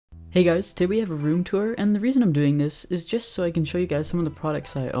Hey guys, today we have a room tour, and the reason I'm doing this is just so I can show you guys some of the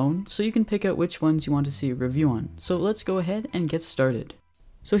products I own, so you can pick out which ones you want to see a review on. So let's go ahead and get started.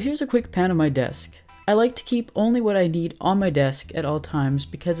 So here's a quick pan of my desk. I like to keep only what I need on my desk at all times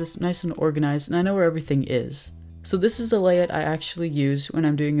because it's nice and organized and I know where everything is. So this is the layout I actually use when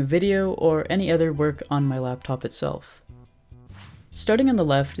I'm doing a video or any other work on my laptop itself. Starting on the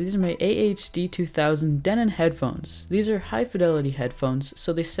left, these are my AHD 2000 Denon headphones. These are high fidelity headphones,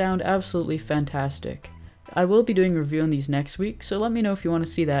 so they sound absolutely fantastic. I will be doing a review on these next week, so let me know if you want to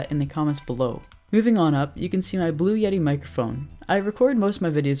see that in the comments below. Moving on up, you can see my Blue Yeti microphone. I record most of my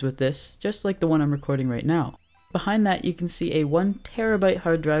videos with this, just like the one I'm recording right now. Behind that, you can see a 1TB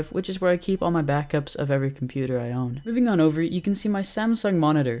hard drive, which is where I keep all my backups of every computer I own. Moving on over, you can see my Samsung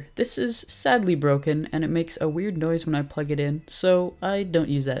monitor. This is sadly broken, and it makes a weird noise when I plug it in, so I don't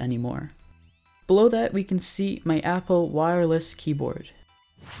use that anymore. Below that, we can see my Apple wireless keyboard.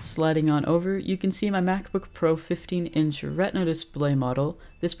 Sliding on over, you can see my MacBook Pro 15-inch Retina display model.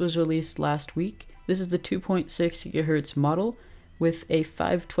 This was released last week. This is the 2.6 GHz model with a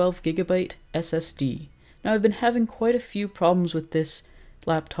 512GB SSD. Now I've been having quite a few problems with this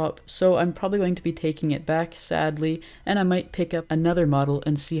laptop, so I'm probably going to be taking it back, sadly, and I might pick up another model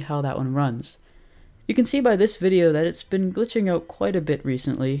and see how that one runs. You can see by this video that it's been glitching out quite a bit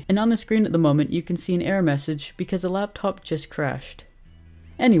recently, and on the screen at the moment you can see an error message because the laptop just crashed.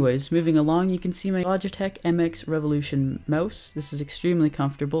 Anyways, moving along, you can see my Logitech MX Revolution mouse. This is extremely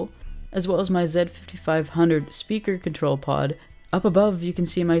comfortable, as well as my Z5500 speaker control pod. Up above, you can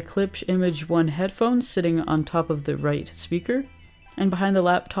see my Klipsch Image 1 headphones sitting on top of the right speaker, and behind the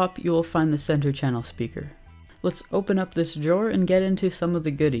laptop you will find the center channel speaker. Let's open up this drawer and get into some of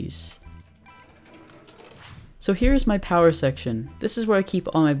the goodies. So here's my power section. This is where I keep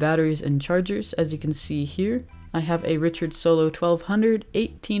all my batteries and chargers. As you can see here, I have a Richard Solo 1200,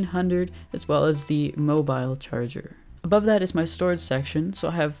 1800, as well as the mobile charger. Above that is my storage section, so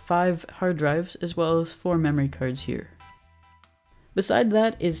I have 5 hard drives as well as 4 memory cards here. Beside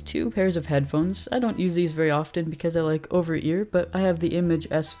that is 2 pairs of headphones. I don't use these very often because I like over-ear, but I have the Image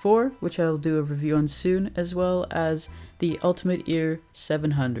S4, which I'll do a review on soon, as well as the Ultimate Ear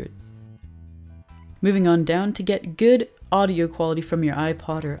 700. Moving on down, to get good audio quality from your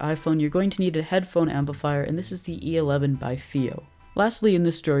iPod or iPhone, you're going to need a headphone amplifier, and this is the E11 by FiiO. Lastly, in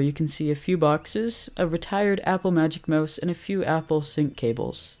this drawer you can see a few boxes, a retired Apple Magic Mouse, and a few Apple sync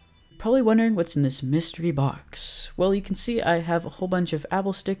cables. Probably wondering what's in this mystery box. Well, you can see I have a whole bunch of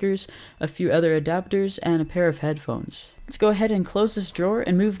Apple stickers, a few other adapters, and a pair of headphones. Let's go ahead and close this drawer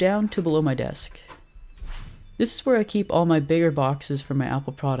and move down to below my desk. This is where I keep all my bigger boxes for my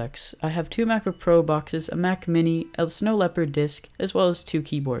Apple products. I have 2 MacBook Pro boxes, a Mac Mini, a Snow Leopard disc, as well as 2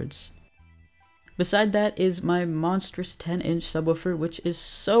 keyboards. Beside that is my monstrous 10-inch subwoofer, which is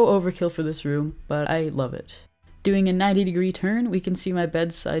so overkill for this room, but I love it. Doing a 90-degree turn, we can see my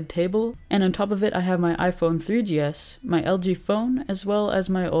bedside table, and on top of it I have my iPhone 3GS, my LG phone, as well as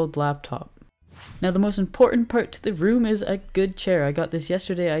my old laptop. Now the most important part to the room is a good chair. I got this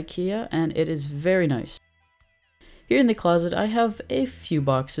yesterday at IKEA, and it is very nice. Here in the closet I have a few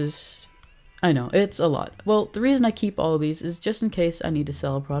boxes. I know, it's a lot. Well, the reason I keep all of these is just in case I need to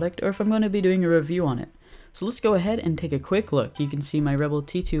sell a product or if I'm going to be doing a review on it. So let's go ahead and take a quick look. You can see my Rebel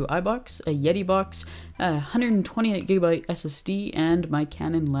T2 iBox, a Yeti box, a 128GB SSD, and my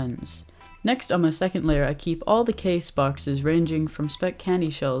Canon lens. Next, on my second layer, I keep all the case boxes ranging from spec candy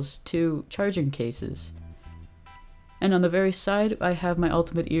shells to charging cases. And on the very side, I have my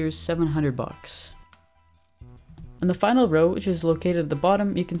Ultimate Ears 700 box. On the final row, which is located at the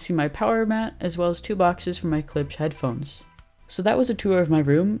bottom, you can see my power mat, as well as 2 boxes for my Klipsch headphones. So that was a tour of my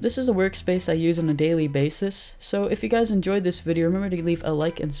room. This is a workspace I use on a daily basis, so if you guys enjoyed this video, remember to leave a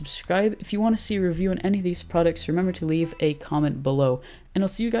like and subscribe. If you want to see a review on any of these products, remember to leave a comment below, and I'll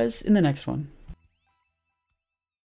see you guys in the next one.